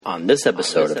On this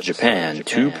episode of Japan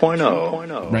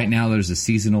 2.0. Right now there's a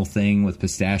seasonal thing with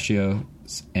pistachios,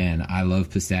 and I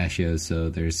love pistachios, so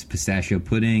there's pistachio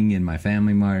pudding in my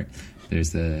Family Mart.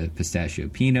 There's the pistachio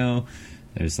Pinot.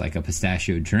 There's like a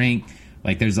pistachio drink.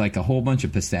 Like there's like a whole bunch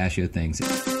of pistachio things.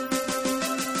 Mystical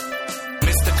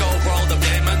world of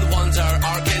game and wonder,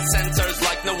 arcade centers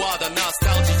like no other.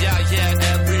 Nostalgia, yeah,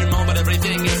 every moment,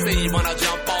 everything you see, wanna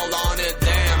jump all on it,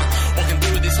 damn. Walking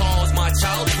through these halls, my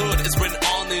childhood is written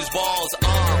on these walls.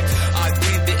 I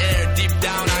breathe the air deep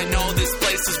down, I know this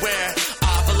place is where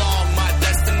I belong. My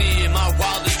destiny, my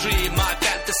wildest dream, my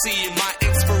fantasy, my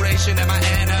inspiration and my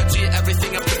energy.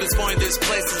 Everything up to this point, this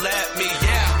place has led me,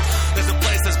 yeah. There's a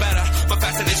place that's better, my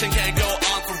fascination can't go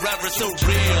on forever, so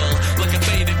real. Like a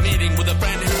faded meeting with a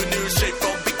friend who knew straight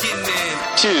from beginning.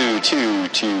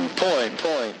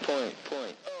 Point.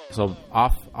 So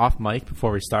off mic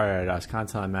before we started, I was kind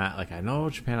of telling Matt, like, I know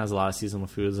Japan has a lot of seasonal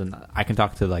foods, and I can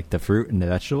talk to like the fruit and the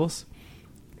vegetables,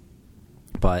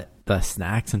 but the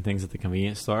snacks and things at the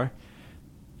convenience store,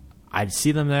 I'd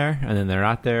see them there, and then they're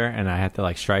not there, and I have to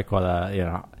like strike while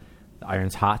the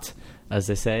iron's hot, as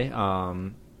they say.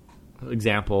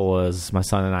 Example was my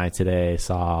son and I today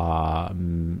saw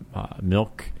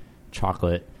milk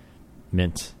chocolate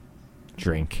mint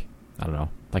drink. I don't know.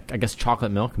 Like, I guess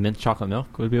chocolate milk, mint chocolate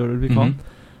milk would be what it would be called.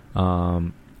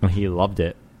 And he loved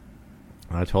it.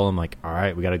 And I told him, like, all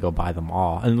right, we got to go buy them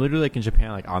all. And literally, like in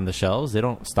Japan, like on the shelves, they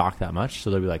don't stock that much. So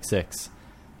there'll be like 6.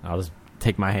 And I'll just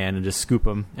take my hand and just scoop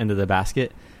them into the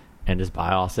basket and just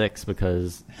buy all 6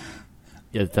 because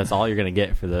that's all you're going to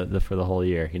get for the whole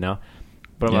year, you know?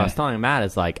 But what I was telling Matt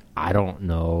is, like, I don't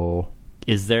know.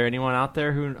 Is there anyone out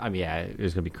there who, I mean, yeah,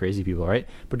 there's going to be crazy people, right?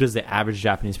 But does the average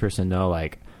Japanese person know,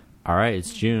 like, all right,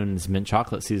 it's June, it's mint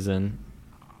chocolate season?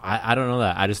 I don't know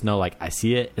that. I just know, like, I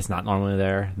see it. It's not normally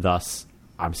there. Thus,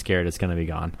 I'm scared it's going to be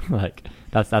gone. Like,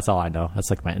 that's all I know.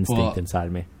 That's, like, my instinct inside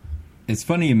of me. It's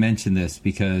funny you mention this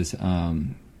because,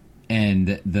 and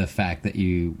the fact that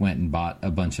you went and bought a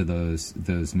bunch of those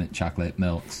mint chocolate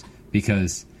milks,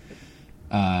 because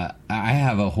I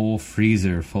have a whole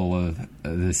freezer full of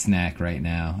the snack right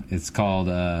now. It's called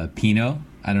Pinot.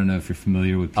 I don't know if you're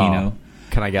familiar with Pinot.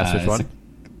 Can I guess which one?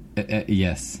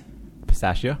 Yes.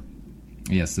 Pistachio?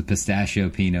 Yes, the pistachio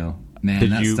Pinot. Man,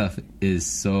 that stuff is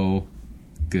so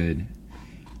good.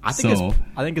 I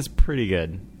think it's pretty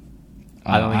good.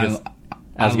 I don't think it's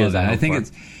as good as I think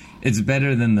it's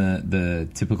better than the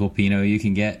typical Pinot you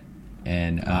can get.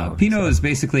 And Pinot is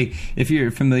basically, if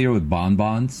you're familiar with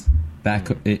bonbons back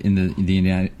in the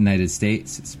United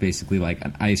States, it's basically like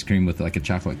an ice cream with like a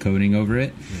chocolate coating over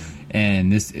it.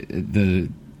 And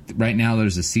right now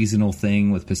there's a seasonal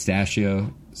thing with pistachios,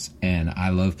 and I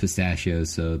love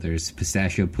pistachios, so there's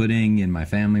pistachio pudding in my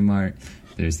Family Mart.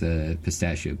 There's the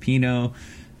pistachio Pinot.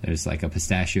 There's like a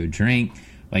pistachio drink.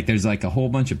 Like there's like a whole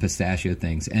bunch of pistachio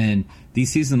things, and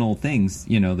these seasonal things,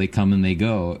 they come and they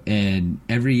go, and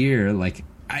every year, like,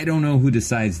 I don't know who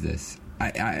decides this.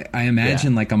 I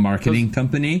imagine like a marketing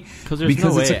company, because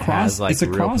no way it has like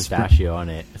real pistachio on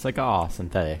it. It's like all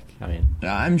synthetic. I mean,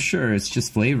 I'm sure it's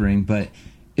just flavoring, but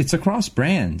it's across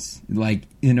brands. Like,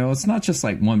 it's not just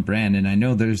like one brand. And I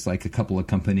know there's like a couple of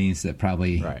companies that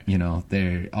probably,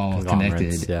 they're all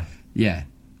connected. Yeah.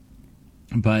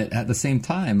 But at the same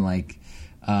time, like,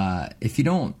 if you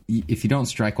don't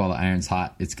strike while the iron's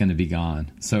hot, it's going to be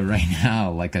gone. So right now,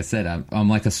 like I said, I'm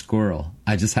like a squirrel.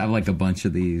 I just have like a bunch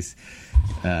of these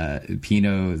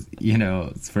Pinots,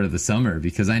 for the summer,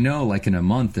 because I know like in a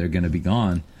month they're going to be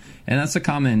gone. And that's a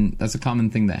common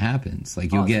thing that happens.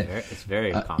 Like you'll get it's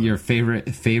very common. Your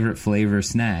favorite flavor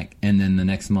snack, and then the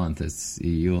next month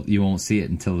you won't see it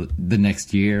until the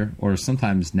next year, or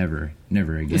sometimes never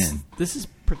again. This is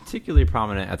particularly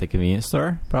prominent at the convenience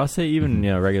store, but I'll say even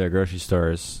regular grocery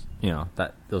stores,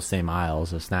 that those same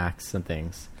aisles of snacks and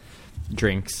things,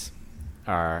 drinks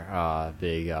are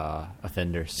big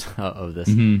offenders of this.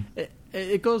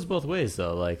 It goes both ways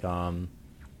though. Like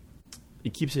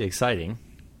it keeps it exciting.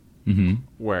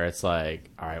 Where it's like,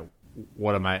 all right,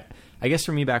 what am I guess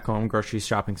for me back home, grocery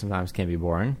shopping sometimes can be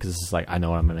boring because it's just like, I know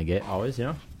what I'm going to get always,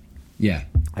 Yeah.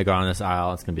 I go on this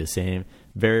aisle, it's going to be the same.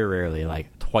 Very rarely,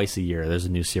 like twice a year, there's a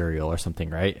new cereal or something,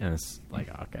 right? And it's like,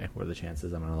 okay, what are the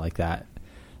chances I'm going to like that?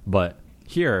 But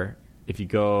here, if you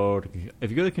go to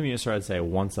the convenience store, I'd say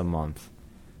once a month,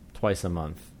 twice a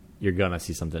month, you're going to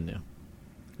see something new.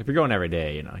 If you're going every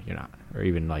day, you're not. Or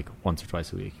even like once or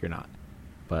twice a week, you're not.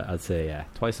 But I'd say,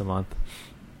 twice a month,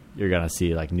 you're going to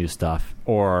see like new stuff,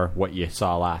 or what you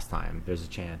saw last time. There's a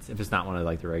chance. If it's not one of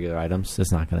like the regular items,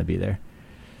 it's not going to be there.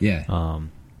 Yeah.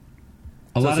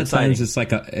 A lot of times it's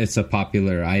like it's a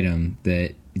popular item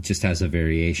that it just has a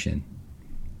variation.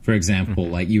 For example,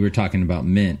 like you were talking about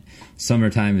mint.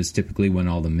 Summertime is typically when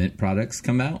all the mint products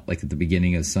come out, like at the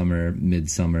beginning of summer,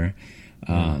 midsummer.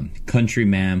 Country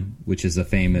Ma'am, which is a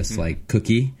famous like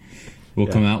cookie, will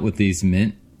come out with these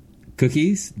mint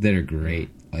cookies that are great.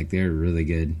 Like they're really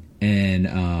good. And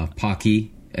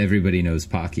Pocky, everybody knows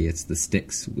Pocky. It's the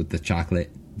sticks with the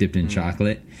chocolate dipped in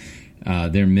chocolate.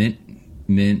 They're mint.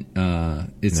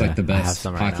 It's like the best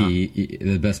Pocky,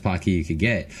 the best Pocky you could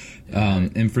get.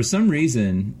 And for some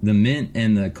reason, the mint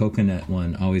and the coconut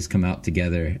one always come out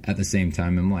together at the same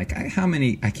time. I'm like, I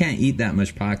can't eat that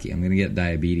much Pocky. I'm going to get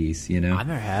diabetes, you know? I've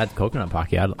never had coconut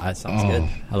Pocky. That sounds good.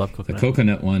 I love coconut. The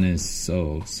coconut one is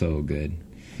so good.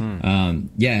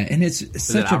 Yeah, and it's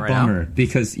such a bummer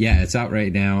because it's out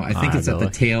right now. I think it's at the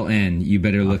tail end. You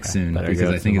better look soon because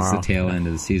I think it's the tail end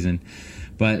of the season.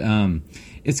 But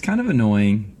it's kind of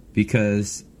annoying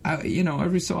because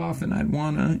every so often I'd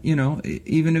want to,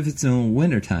 even if it's in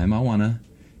wintertime, I want a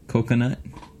coconut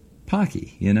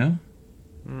Pocky, I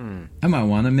might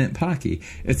want a mint Pocky.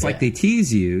 It's like they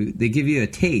tease you, they give you a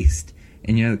taste,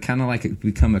 and you kind of like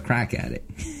become a crack at it.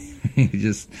 You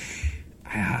just,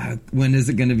 when is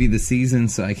it going to be the season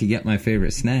so I could get my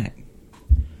favorite snack?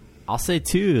 I'll say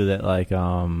too that like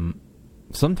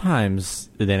sometimes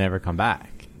they never come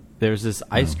back. There's this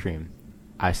ice cream.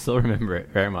 I still remember it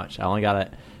very much. I only got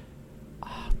it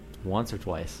once or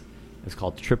twice. It was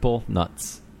called Triple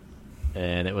Nuts,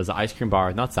 and it was an ice cream bar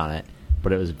with nuts on it.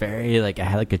 But it was very like it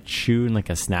had like a chew and like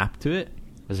a snap to it.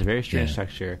 It was a very strange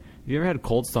texture. Have you ever had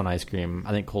Cold Stone ice cream?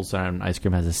 I think Cold Stone ice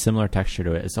cream has a similar texture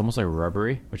to it. It's almost like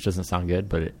rubbery, which doesn't sound good,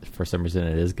 but for some reason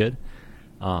it is good.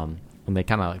 And they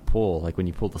kind of like pull, like when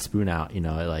you pull the spoon out, it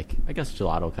like I guess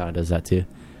gelato kind of does that too.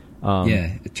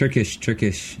 Turkish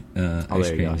ice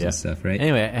creams and stuff, right?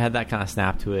 Anyway, it had that kind of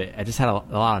snap to it. I just had a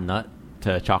lot of nut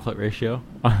to chocolate ratio,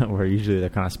 where usually they're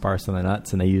kind of sparse on the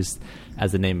nuts, and they used,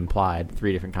 as the name implied,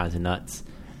 3 different kinds of nuts.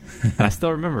 And I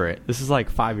still remember it. This is like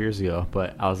 5 years ago,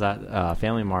 but I was at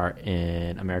Family Mart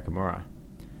in Americamora,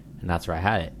 and that's where I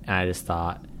had it. And I just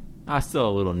thought, I was still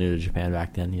a little new to Japan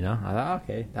back then, I thought,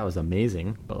 okay, that was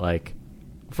amazing, but like,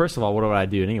 first of all, what would I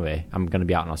do anyway? I'm going to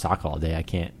be out in Osaka all day. I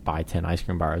can't buy 10 ice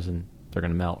cream bars and they're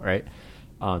going to melt, right?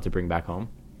 To bring back home.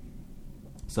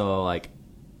 So, like,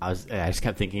 I just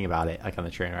kept thinking about it, like, on the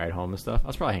train ride home and stuff. I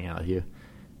was probably hanging out with you.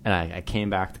 And I came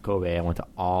back to Kobe. I went to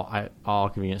all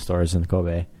convenience stores in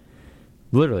Kobe.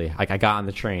 Literally, like, I got on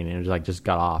the train and it was, like, just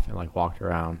got off and, like, walked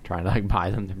around trying to, like, buy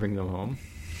them to bring them home.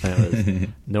 And it was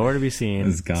nowhere to be seen. It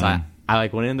was gone. So I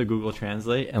like went into Google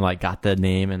Translate and like got the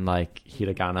name and like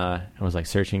hiragana and was like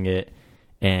searching it,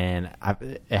 and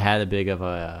it had a big of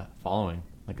a following.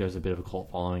 Like there was a bit of a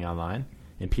cult following online,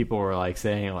 and people were like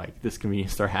saying like this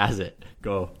convenience store has it,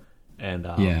 go. And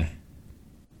but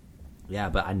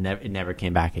it never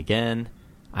came back again.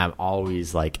 I'm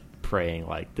always like praying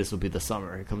like this will be the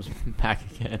summer it comes back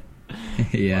again.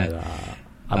 But,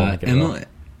 I don't think it will.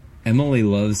 Emily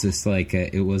loves this, like,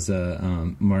 it was a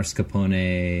mascarpone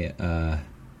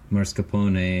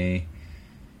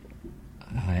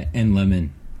and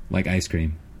lemon, like, ice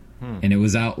cream. And it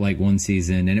was out, like, one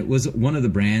season, and it was one of the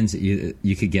brands that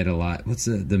you could get a lot. What's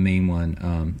the main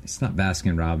one? It's not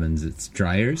Baskin-Robbins, it's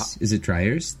Dreyer's. Is it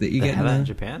Dreyer's that you get? Have that in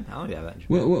Japan? I don't think they have that in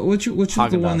Japan. Which was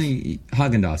the one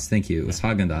Haagen-Dazs, thank you. It was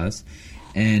Haagen-Dazs.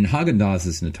 And Haagen-Dazs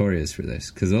is notorious for this,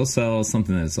 because they'll sell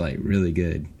something that's, like, really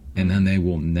good. And then they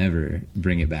will never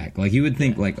bring it back. Like, you would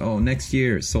think, like, oh, next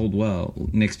year it sold well.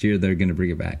 Next year they're going to bring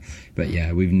it back. But,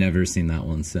 yeah, we've never seen that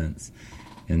one since.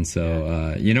 And so,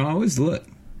 I always look.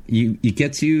 It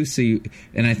gets you,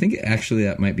 and I think actually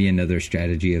that might be another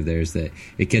strategy of theirs, that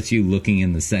it gets you looking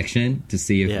in the section to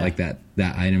see if, like, that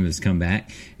item has come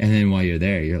back. And then while you're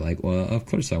there, you're like, well, of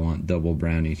course I want double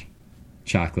brownie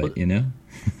chocolate,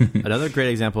 Another great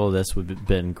example of this would have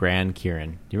been Grand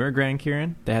Kirin. Do you remember Grand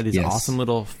Kirin? They had these awesome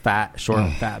little fat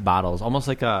bottles, almost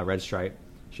like a Red Stripe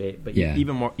shape, but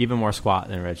even more squat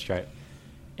than a Red Stripe,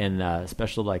 and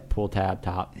special like pull tab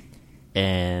top,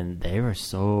 and they were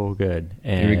so good.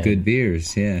 And they were good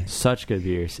beers, such good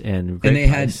beers, and they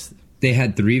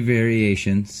had 3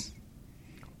 variations.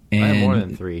 And I had more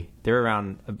than 3. They were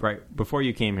around right before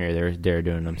you came here. They were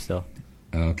doing them still.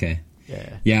 Oh, okay.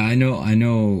 Yeah, I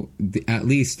know. At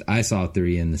least I saw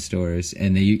 3 in the stores,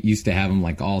 and they used to have them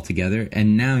like all together.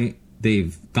 And now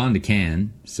they've gone to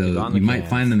can, so you might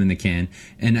find them in the can.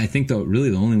 And I think really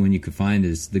the only one you could find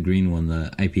is the green one,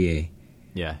 the IPA.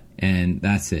 Yeah, and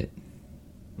that's it.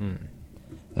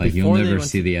 Like you'll never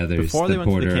see the others. Before the they went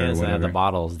porter to the cans or and whatever. had the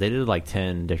bottles, they did like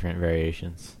 10 different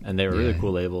variations, and they were really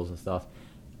cool labels and stuff.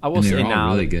 I will say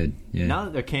now, really good. Yeah. Now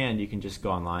that they're canned, you can just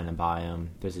go online and buy them.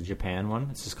 There's a Japan one.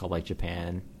 It's just called like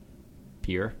Japan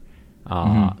Pure,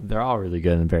 They're all really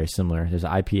good and very similar. There's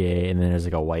an IPA, and then there's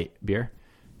like a white beer,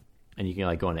 and you can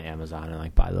like go into Amazon and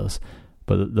like buy those.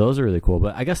 But those are really cool.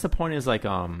 But I guess the point is like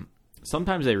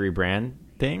sometimes they rebrand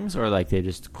things, or like they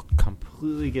just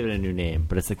completely give it a new name,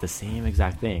 but it's like the same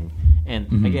exact thing.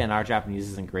 And again, our Japanese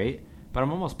isn't great, but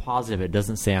I'm almost positive it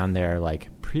doesn't say on there like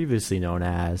previously known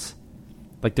as.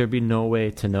 Like there'd be no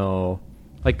way to know.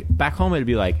 Like back home, it'd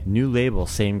be like new label,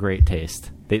 same great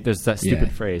taste. There's that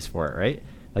stupid phrase for it, right?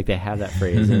 Like they have that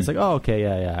phrase, and it's like, oh, okay,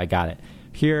 yeah, I got it.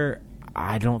 Here,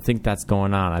 I don't think that's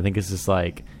going on. I think it's just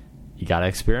like you got to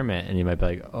experiment, and you might be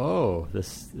like, oh,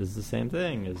 this is the same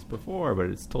thing as before, but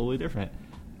it's totally different.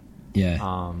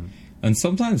 Yeah. And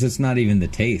sometimes it's not even the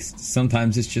taste.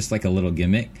 Sometimes it's just like a little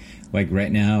gimmick. Like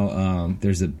right now,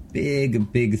 there's a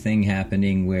big thing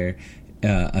happening where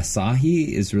Asahi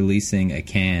is releasing a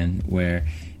can where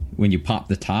when you pop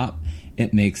the top,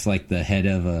 it makes like the head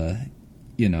of a,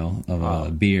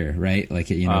 a beer, right?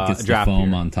 Like it, gets the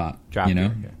foam beer on top. Draft beer.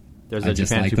 Okay. There's a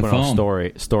Japan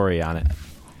 2.0 story on it.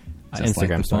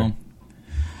 Instagram story.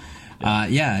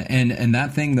 Yeah, and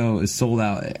that thing though is sold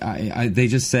out. They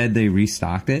just said they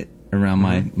restocked it around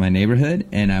my neighborhood,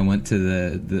 and I went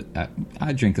to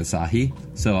I drink Asahi,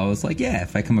 so I was like, yeah,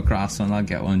 if I come across one, I'll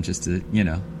get one just to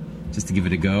give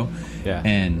it a go. Yeah.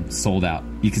 And sold out.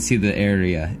 You can see the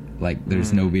area, like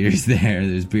there's no beers there.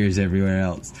 There's beers everywhere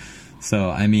else.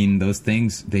 So I mean, those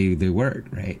things they work,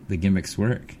 right? The gimmicks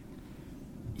work.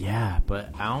 Yeah, but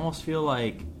I almost feel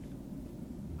like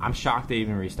I'm shocked they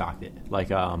even restocked it.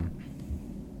 Like,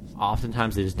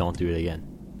 oftentimes they just don't do it again.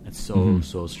 It's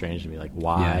so strange to me. Like,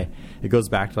 why? Yeah. It goes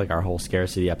back to like our whole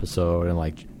scarcity episode and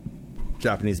like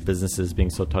Japanese businesses being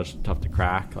so tough to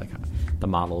crack. Like the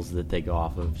models that they go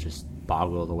off of just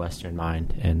boggle the Western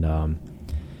mind. And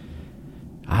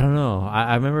I don't know.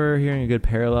 I remember hearing a good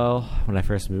parallel when I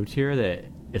first moved here that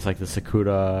it's like the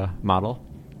Sakura model.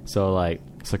 So like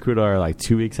Sakura are like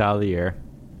 2 weeks out of the year.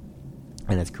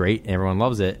 And it's great. And everyone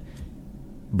loves it.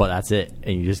 But that's it.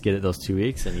 And you just get it those 2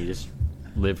 weeks, and you just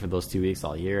live for those 2 weeks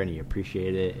all year, and you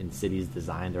appreciate it. And cities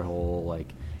design their whole like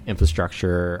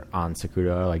infrastructure on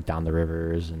Sakura, like down the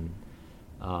rivers. And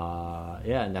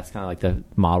and that's kind of like the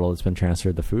model that's been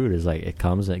transferred to food is like it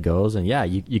comes and it goes. And yeah,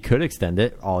 you could extend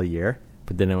it all year,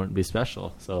 but then it wouldn't be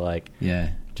special. So like,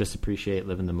 just appreciate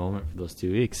living the moment for those 2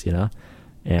 weeks, And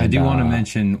I do want to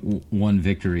mention one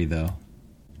victory though.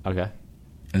 Okay.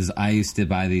 As I used to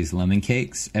buy these lemon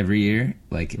cakes every year.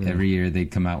 Like every year they'd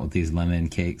come out with these lemon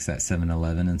cakes at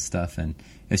 7-Eleven and stuff. And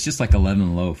it's just like a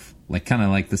lemon loaf, like kind of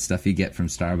like the stuff you get from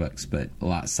Starbucks, but a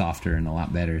lot softer and a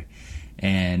lot better.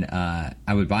 And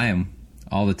I would buy them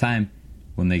all the time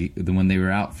when they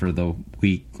were out for the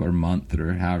week or month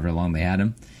or however long they had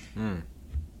them.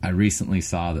 I recently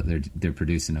saw that they're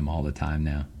producing them all the time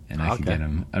now, and I can get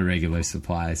them a regular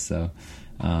supply. So,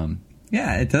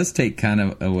 yeah, it does take kind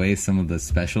of away some of the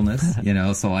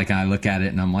specialness, So like I look at it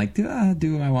and I'm like, do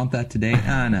I want that today?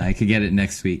 No, I could get it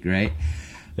next week, right?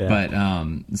 Yeah.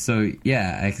 But so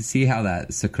yeah, I can see how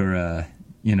that Sakura,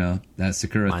 that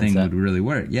Sakura thing would really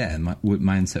work. Yeah,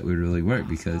 mindset would really work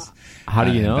because. How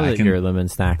do you know that your lemon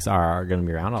snacks are going to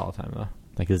be around all the time though?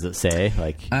 Like, does it say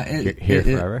like here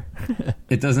forever?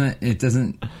 It doesn't.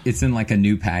 It's in like a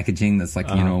new packaging that's like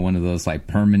one of those like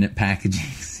permanent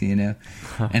packagings,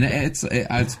 And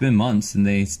it's been months and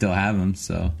they still have them.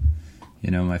 So,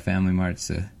 my Family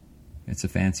Mart's it's a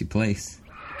fancy place.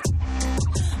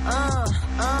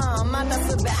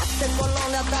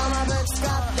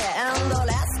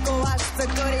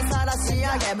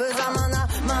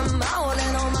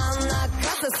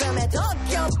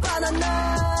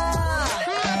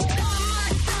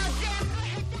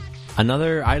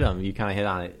 Another item you kind of hit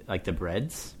on it, like the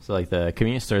breads. So like the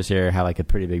convenience stores here have like a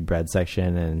pretty big bread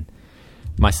section, and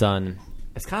my son,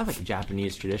 it's kind of like a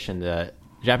Japanese tradition. The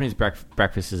Japanese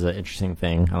breakfast is an interesting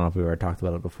thing. I don't know if we ever talked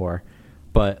about it before,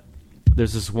 but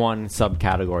there's this one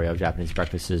subcategory of Japanese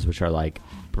breakfasts which are like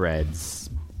breads,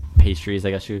 pastries,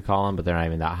 I guess you could call them, but they're not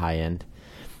even that high end.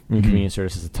 And convenience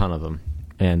stores has a ton of them,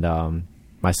 and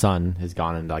my son has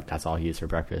gone and like that's all he eats for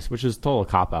breakfast, which is total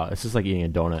cop out. It's just like eating a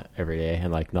donut every day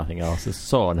and like nothing else. It's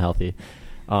so unhealthy.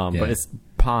 But it's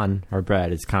pan or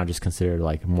bread. It's kind of just considered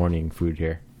like morning food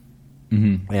here.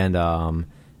 And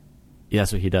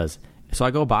that's what he does. So I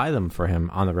go buy them for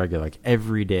him on the regular. Like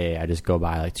every day, I just go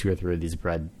buy like 2 or 3 of these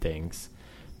bread things,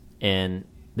 and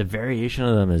the variation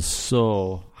of them is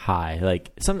so high.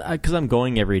 Like because I'm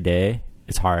going every day,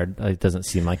 it's hard. Like, it doesn't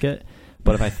seem like it,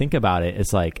 but if I think about it,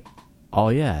 it's like. Oh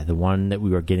yeah, the one that we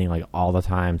were getting like all the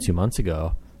time 2 months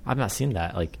ago. I've not seen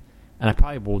that, like, and I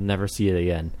probably will never see it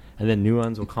again. And then new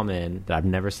ones will come in that I've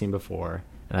never seen before.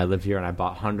 And I live here and I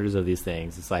bought hundreds of these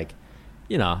things. It's like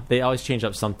you know, they always change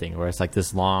up something where it's like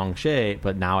this long shape,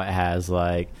 but now it has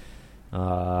like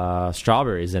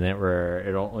strawberries in it where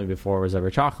it only before was ever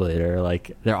chocolate, or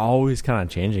like they're always kind of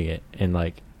changing it. And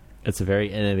like, it's a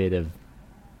very innovative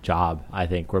job. I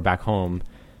think we're back home,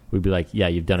 we'd be like, yeah,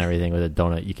 you've done everything with a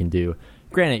donut you can do.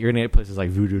 Granted, you're gonna get places like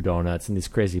Voodoo Donuts and these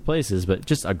crazy places, but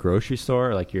just a grocery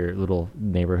store, like your little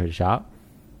neighborhood shop,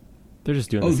 they're just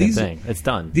doing the same thing. It's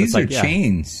done. These it's are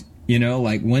chains. You know,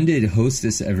 like, when did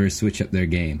Hostess ever switch up their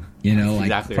game? You know, like,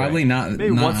 exactly probably right. not.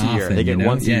 Maybe not once a year. often, They get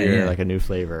once a year, yeah. like a new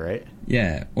flavor, right?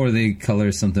 Yeah, or they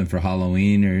color something for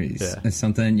Halloween or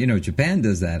something. You know, Japan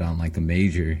does that on like a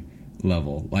major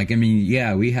level. Like, I mean,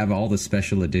 yeah, we have all the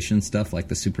special edition stuff, like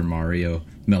the Super Mario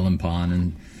Melon Pon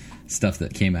and stuff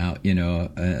that came out, you know,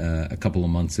 a couple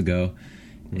of months ago,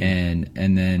 and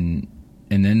then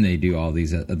they do all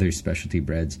these other specialty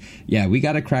breads. Yeah, we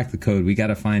got to crack the code. We got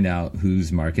to find out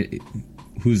who's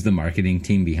the marketing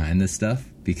team behind this stuff,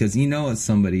 because you know it's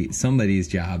somebody's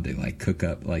job to like cook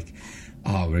up like,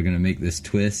 oh, we're gonna make this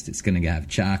twist. It's gonna have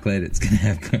chocolate. It's gonna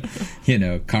have, you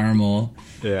know, caramel.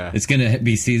 Yeah. It's gonna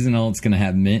be seasonal. It's gonna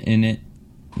have mint in it.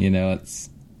 You know,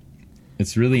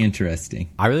 it's really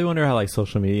interesting. I really wonder how like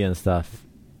social media and stuff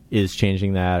is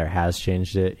changing that or has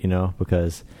changed it, you know,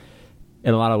 because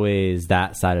in a lot of ways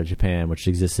that side of Japan, which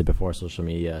existed before social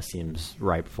media, seems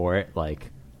ripe for it. Like,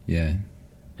 yeah.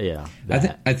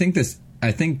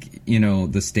 I think you know,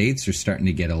 the States are starting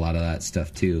to get a lot of that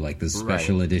stuff too, like the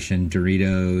special edition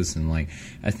Doritos, and like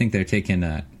I think they're taking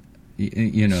that,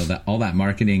 you know, that all that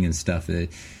marketing and stuff.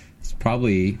 It's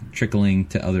probably trickling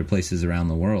to other places around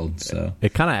the world. So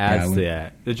it kind of adds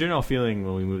to the general feeling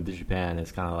when we moved to Japan.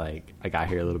 It's kind of like I got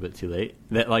here a little bit too late.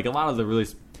 That like a lot of the really,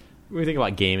 when we think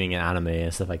about gaming and anime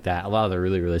and stuff like that, a lot of the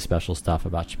really, really special stuff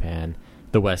about Japan,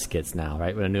 the West gets now,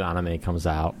 right? When a new anime comes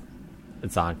out,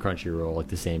 it's on Crunchyroll like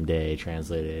the same day,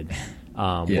 translated.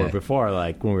 Where before,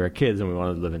 like when we were kids and we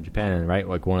wanted to live in Japan, right?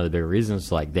 Like one of the big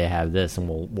reasons, like they have this and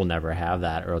we'll never have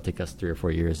that, or it'll take us 3 or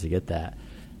 4 years to get that.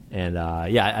 And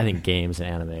I think games and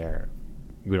anime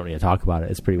we don't need to talk about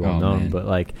it. It's pretty well known. Man. But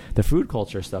like the food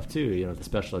culture stuff too, you know, the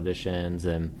special editions,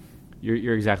 and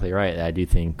you're exactly right. I do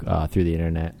think through the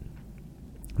internet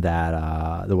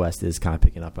that the West is kind of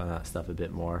picking up on that stuff a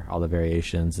bit more, all the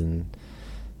variations and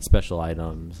special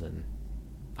items. And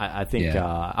I think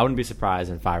I wouldn't be surprised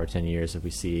in 5 or 10 years if we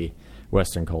see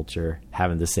Western culture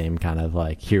having the same kind of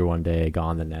like here one day,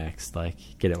 gone the next, like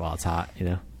get it while it's hot, you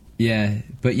know? Yeah,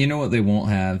 but you know what they won't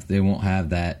have? They won't have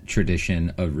that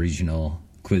tradition of regional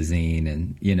cuisine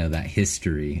and, you know, that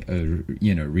history of,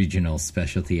 you know, regional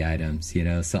specialty items, you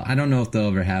know? So I don't know if they'll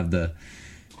ever have the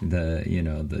you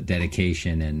know, the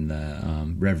dedication and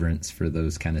the reverence for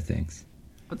those kind of things.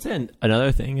 But then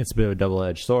another thing, it's a bit of a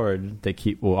double-edged sword.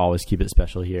 Will always keep it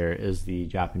special here is the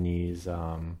Japanese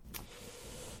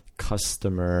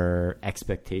customer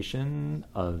expectation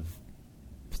of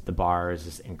the bar is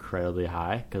just incredibly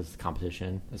high because the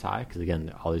competition is high. Because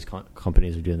again, all these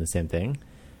companies are doing the same thing.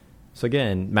 So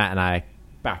again, Matt and I,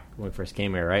 back when we first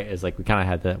came here, right, is like we kind of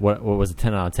had to, what was a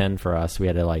 10 out of 10 for us? We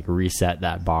had to like reset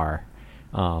that bar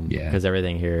because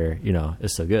everything here, you know,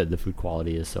 is so good. The food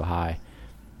quality is so high.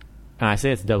 And I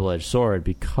say it's a double-edged sword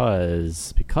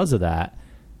because of that,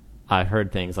 I've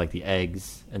heard things like the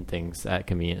eggs and things at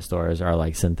convenience stores are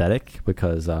like synthetic,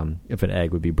 because if an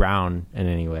egg would be brown in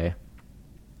any way,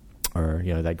 or,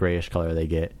 you know, that grayish color they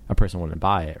get, a person wouldn't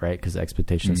buy it, right? Because the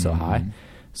expectation is so high.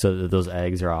 So those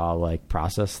eggs are all like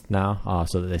processed now,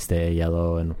 so that they stay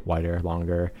yellow and whiter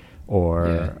longer.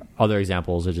 Or other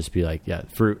examples would just be like,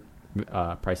 fruit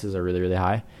prices are really, really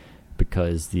high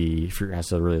because the fruit has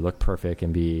to really look perfect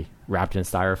and be wrapped in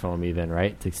styrofoam even,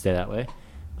 right, to stay that way.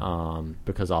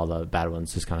 Because all the bad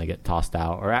ones just kind of get tossed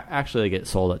out, or actually they get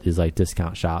sold at these like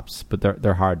discount shops, but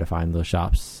they're hard to find, those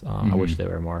shops. I wish they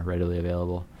were more readily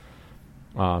available.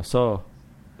 So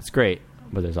it's great,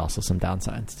 but there's also some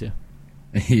downsides too.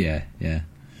 Yeah.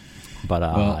 But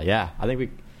I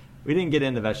think we didn't get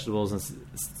into vegetables and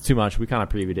too much. We kind of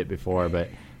previewed it before, but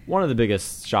one of the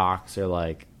biggest shocks are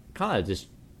like kind of just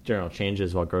general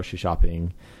changes while grocery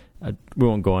shopping. We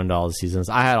won't go into all the seasons.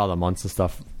 I had all the months of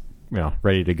stuff, you know,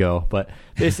 ready to go. But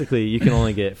basically, you can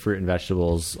only get fruit and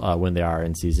vegetables when they are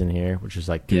in season here, which is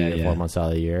like 3 to 4 months out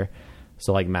of the year.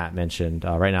 So like Matt mentioned,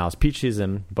 right now it's peach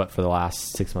season, but for the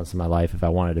last 6 months of my life, if I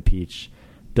wanted a peach,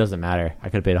 doesn't matter. I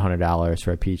could have paid $100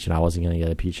 for a peach, and I wasn't going to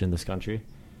get a peach in this country.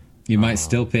 You might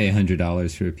still pay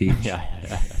 $100 for a peach. Yeah,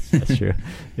 that's true.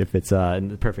 If it's in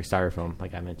the perfect styrofoam,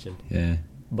 like I mentioned. Yeah.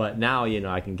 But now, you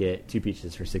know, I can get 2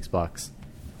 peaches for $6.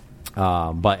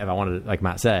 But if I wanted, like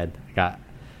Matt said, I got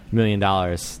 $1 million,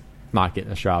 not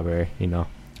getting a strawberry, you know.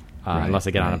 unless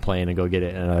I get on a plane and go get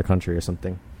it in another country or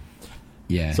something.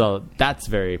 Yeah. So that's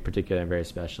very particular and very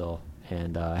special,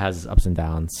 and has ups and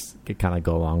downs. It kind of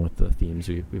go along with the themes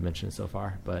we've mentioned so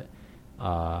far. But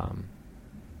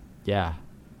yeah,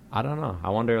 I don't know.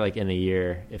 I wonder, like, in a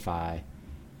year if I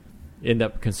end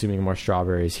up consuming more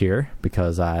strawberries here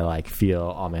because I like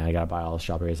feel, oh man, I gotta buy all the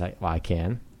strawberries I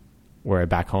can. Where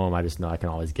back home, I just know I can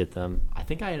always get them. I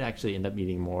think I'd actually end up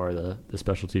eating more of the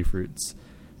specialty fruits.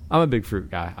 I'm a big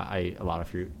fruit guy. I eat a lot of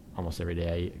fruit almost every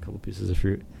day. I eat a couple pieces of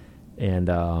fruit. And,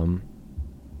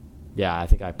 yeah, I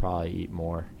think I probably eat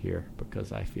more here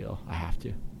because I feel I have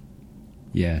to.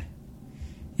 Yeah.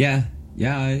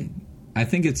 I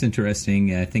think it's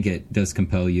interesting. I think it does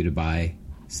compel you to buy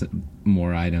some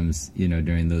more items,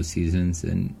 during those seasons.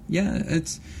 And, yeah,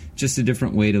 it's just a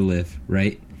different way to live,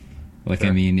 right? Like, sure.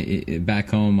 I mean, back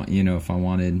home, if I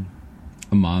wanted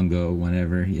a mango,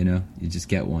 whenever, you just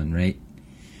get one, right?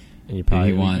 And you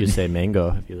probably you say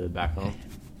mango if you live back home,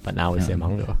 but now we say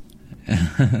mango.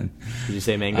 Did you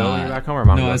say mango when you were back home, or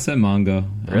mango? No, I said mango.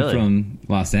 Really? I'm from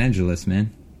Los Angeles,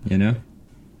 man. I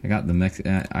got the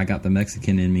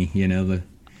Mexican in me.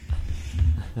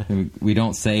 We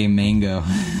don't say mango.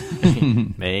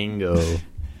 Mango.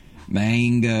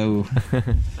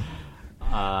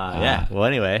 Yeah. Well,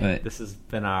 anyway, this has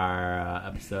been our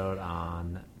episode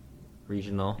on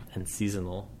regional and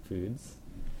seasonal foods.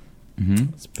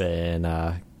 Mm-hmm. It's been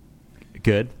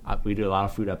good. We do a lot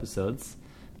of food episodes.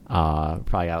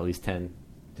 Probably got at least 10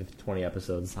 to 20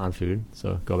 episodes on food.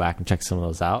 So go back and check some of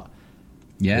those out.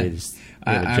 Yeah,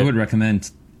 I would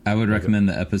recommend.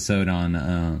 The episode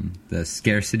on the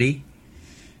scarcity.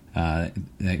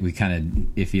 We kind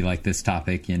of, if you like this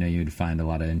topic, you'd find a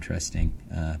lot of interesting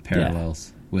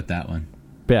parallels with that one.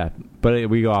 Yeah, but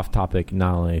we go off topic,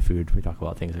 not only food. We talk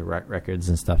about things like records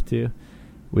and stuff too.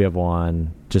 We have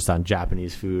one just on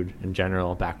Japanese food in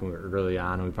general. Back when we were early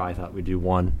on, we probably thought we'd do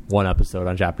one episode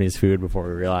on Japanese food before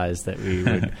we realized that we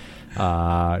would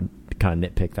kind of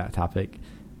nitpick that topic.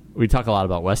 We talk a lot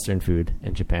about Western food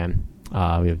in Japan. We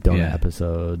have donut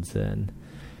episodes and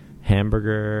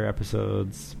hamburger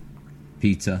episodes.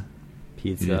 Pizza.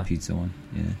 We did a pizza one.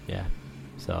 Yeah.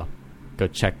 So go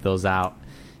check those out.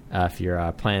 If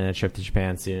you're planning a trip to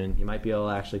Japan soon, you might be able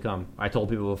to actually come. I told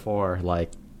people before,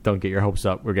 like, don't get your hopes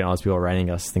up. We're getting all these people writing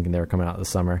us thinking they were coming out this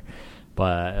summer.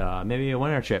 But maybe a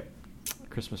winter trip, a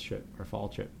Christmas trip, or fall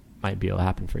trip might be able to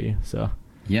happen for you. So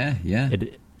yeah.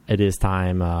 It is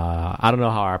time. I don't know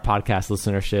how our podcast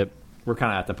listenership, we're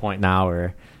kind of at the point now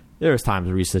where there was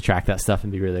times we used to track that stuff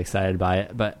and be really excited by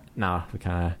it. But now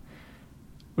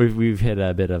we've hit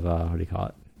a bit of a, what do you call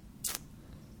it?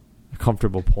 A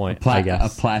comfortable point, I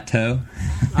guess. A plateau.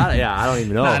 I don't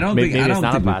even know. No, maybe it's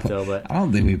not a plateau, but I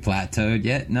don't think we plateaued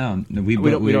yet. No, we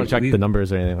don't check the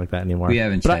numbers or anything like that anymore. We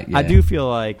haven't checked. I do feel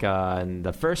like in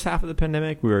the first half of the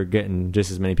pandemic, we were getting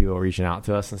just as many people reaching out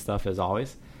to us and stuff as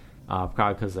always,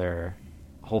 probably because they're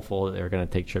hopeful that they're going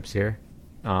to take trips here.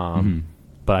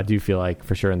 But I do feel like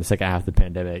for sure in the second half of the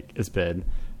pandemic, it's been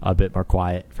a bit more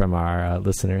quiet from our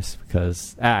listeners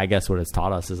because I guess what it's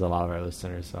taught us is a lot of our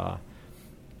listeners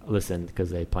listen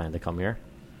because they plan to come here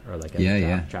or like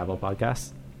a travel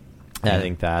podcast. I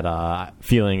think that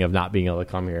feeling of not being able to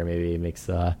come here maybe makes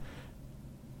I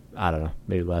don't know,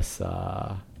 maybe less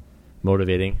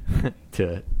motivating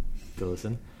to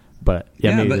listen. But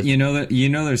but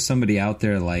there's somebody out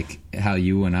there like how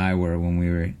you and I were when we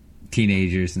were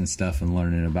teenagers and stuff and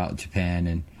learning about Japan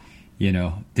and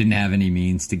didn't have any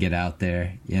means to get out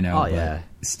there, but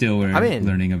still we're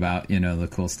learning about, the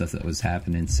cool stuff that was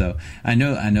happening. So I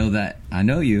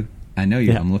know you.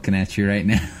 Yeah. I'm looking at you right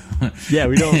now. Yeah,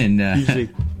 we don't usually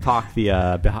talk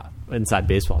the inside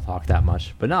baseball talk that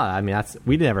much. But no, I mean,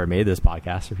 we never made this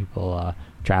podcast for people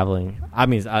traveling. I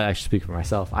mean, I actually speak for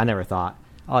myself. I never thought,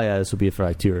 this would be for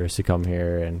like tourists to come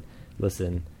here and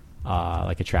listen,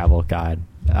 like a travel guide.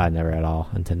 I never at all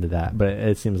intended that, but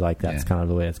it seems like that's kind of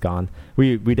the way it's gone.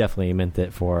 We definitely meant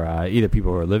it for either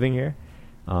people who are living here,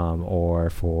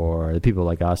 or for the people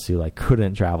like us who like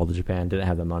couldn't travel to Japan, didn't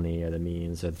have the money or the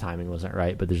means or the timing wasn't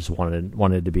right, but they just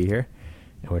wanted to be here.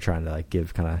 And we're trying to like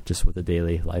give kind of just what the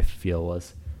daily life feel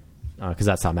was, because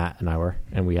that's how Matt and I were,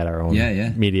 and we had our own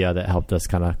media that helped us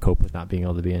kind of cope with not being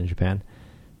able to be in Japan.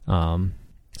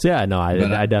 So I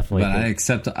definitely.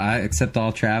 But I accept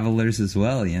all travelers as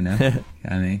well.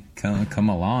 I mean, come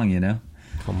along.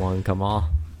 Come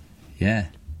on. Yeah,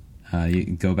 you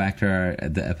can go back to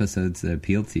the episodes that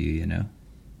appeal to you.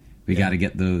 We got to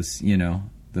get those.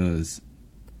 Those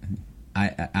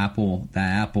Apple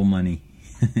money.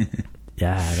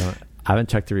 Yeah, I haven't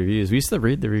checked the reviews. We used to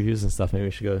read the reviews and stuff. Maybe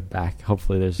we should go back.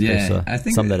 Hopefully there's I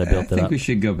think some that have built it up. I think we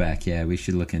should go back. Yeah, we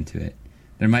should look into it.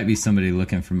 There might be somebody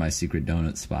looking for my secret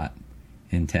donut spot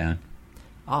in town.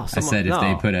 Oh, I said if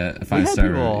they put a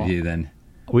 5-star review, then...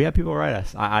 We had people write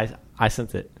us. I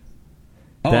sent it.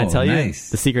 Oh, did I tell nice.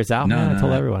 you? The secret's out? No, I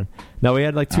told everyone. No, we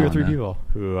had like 2 or 3 people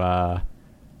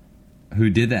who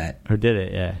did that. Who did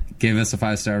it, yeah. Gave us a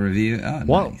 5-star review. Oh,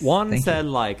 nice. One said,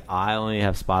 like, I only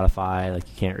have Spotify. Like,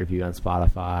 you can't review on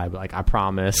Spotify. But, like, I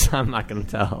promise I'm not going to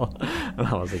tell. And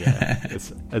I was like, yeah,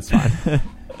 it's fine.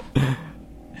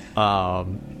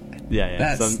 Yeah.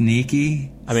 That's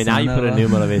sneaky. I mean, now you put a new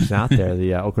motivation out there,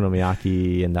 the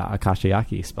Okonomiyaki and the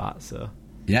Akashiyaki spot. So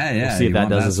yeah. We'll see if that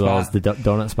does as well as the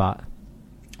donut spot.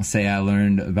 Say I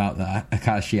learned about the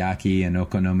Akashiyaki and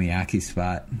Okonomiyaki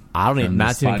spot. I don't even.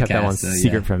 Matt's even kept that one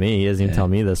secret from me. He doesn't even tell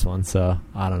me this one, so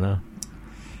I don't know.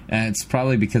 And it's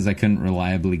probably because I couldn't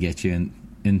reliably get you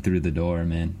in through the door,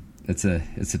 man. It's a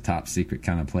top secret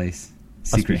kind of place.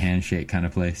 Secret handshake kind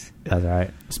of place. That's all right.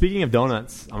 Speaking of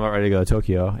donuts, I'm about ready to go to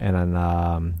Tokyo, and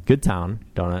on Good Town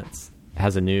Donuts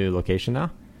has a new location now.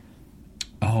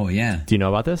 Oh yeah. Do you know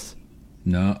about this?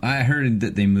 No, I heard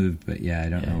that they moved, but I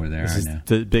don't know where they are now.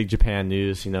 The big Japan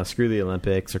news, screw the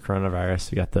Olympics or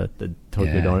coronavirus. We got the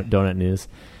Tokyo donut news.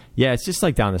 Yeah, it's just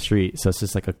like down the street, so it's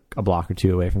just like a block or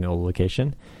 2 away from the old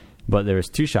location. But there was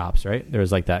 2 shops, right? There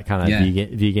was like that kind of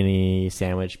vegan-y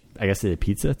sandwich. I guess they did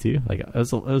pizza too. Like it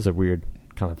was a weird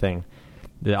kind of thing.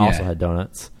 They also had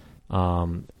donuts.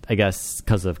 I guess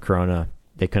because of Corona,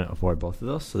 they couldn't afford both of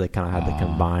those, so they kind of had to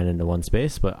combine into one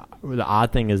space. But the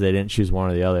odd thing is they didn't choose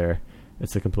one or the other.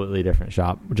 It's a completely different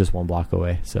shop, just 1 block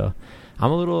away. So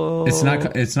I'm a little.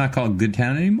 It's not called Good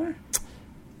Town anymore.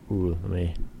 Ooh,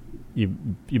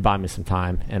 you buy me some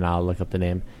time, and I'll look up the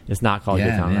name. It's not called Good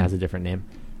Town. Man. It has a different name.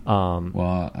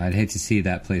 Well, I'd hate to see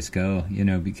that place go,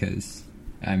 because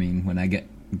I mean, when I get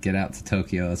out to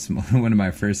Tokyo, it's one of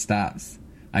my first stops.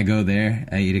 I go there,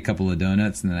 I eat a couple of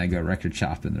donuts, and then I go record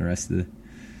shopping the rest of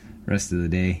the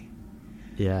day.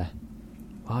 Yeah.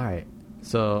 All right.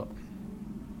 So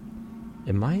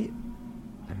I might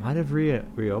have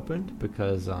reopened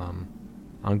because on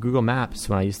Google Maps,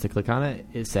 when I used to click on it,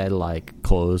 it said like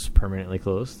closed, permanently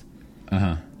closed.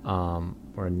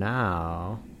 Or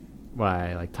now, when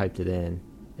I like typed it in,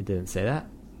 it didn't say that.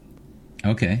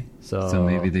 Okay. So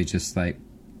maybe they just like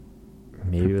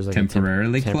maybe it was like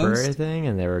temporary thing,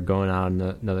 and they were going out in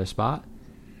another spot.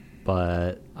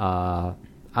 But I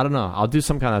don't know. I'll do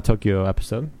some kind of Tokyo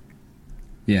episode.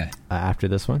 Yeah. After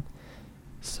this one.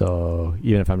 So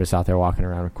even if I'm just out there walking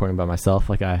around recording by myself,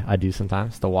 like I do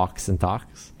sometimes, the walks and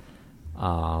talks,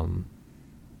 I'll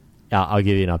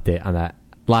give you an update on that.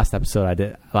 Last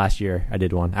year I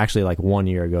did one. Actually, like 1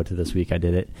 year ago to this week I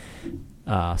did it.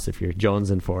 So if you're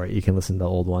jonesing for it, you can listen to the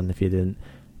old one if you didn't.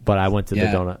 But I went to the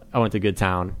donut. I went to Good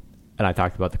Town, and I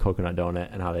talked about the coconut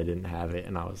donut and how they didn't have it,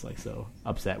 and I was like so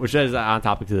upset. Which is on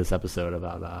topic to this episode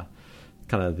about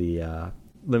kind of the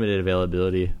limited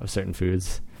availability of certain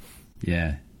foods.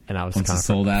 Yeah, and I was once it's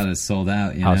sold out, it's sold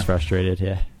out. I was frustrated.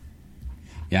 Yeah.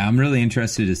 I'm really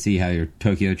interested to see how your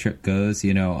Tokyo trip goes.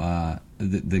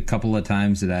 The couple of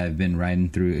times that I've been riding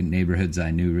through neighborhoods I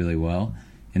knew really well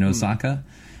in Osaka,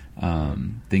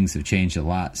 things have changed a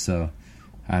lot. So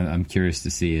I'm curious to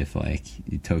see if like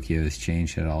Tokyo has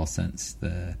changed at all since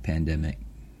the pandemic.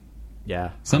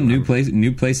 Yeah, some new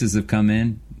places have come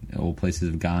in, old places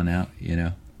have gone out.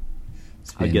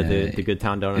 I get the Good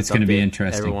Town Donuts. It's going to be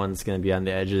interesting. Everyone's going to be on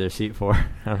the edge of their seat for.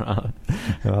 I don't know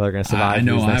how they're going to survive. I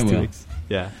know these next I will. 2 weeks.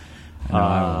 Yeah. I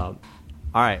will.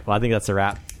 All right. Well, I think that's a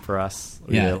wrap for us.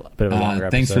 We did a bit of a longer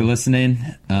episode. Thanks for listening.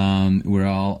 We're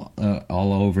all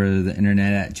over the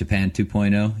internet at Japan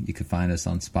 2.0. You can find us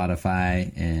on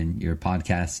Spotify and your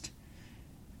podcast,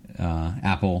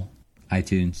 Apple,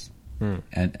 iTunes,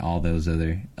 and all those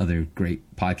other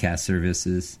great podcast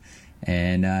services.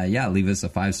 And leave us a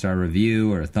 5-star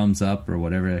review or a thumbs up or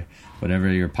whatever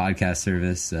your podcast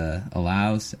service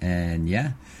allows. And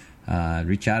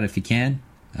reach out if you can.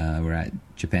 We're at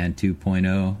Japan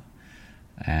 2.0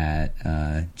 at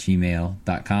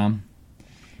gmail.com,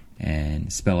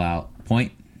 and spell out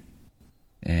point.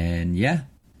 And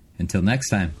until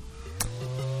next time.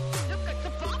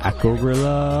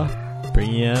 Akogorilla,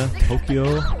 bring ya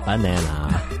Tokyo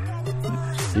banana.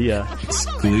 See ya.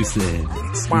 Exclusive.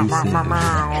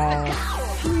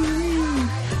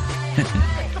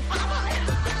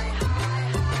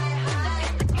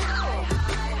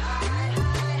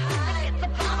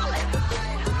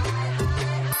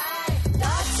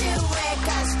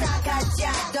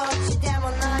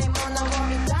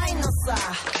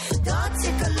 Don't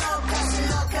take a look, 'cause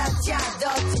look at ya.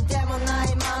 Don't you demo,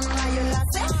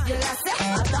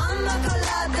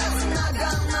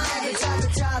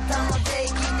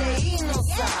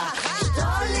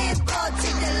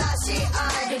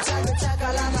 잘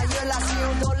펼쳐가 라마 연락이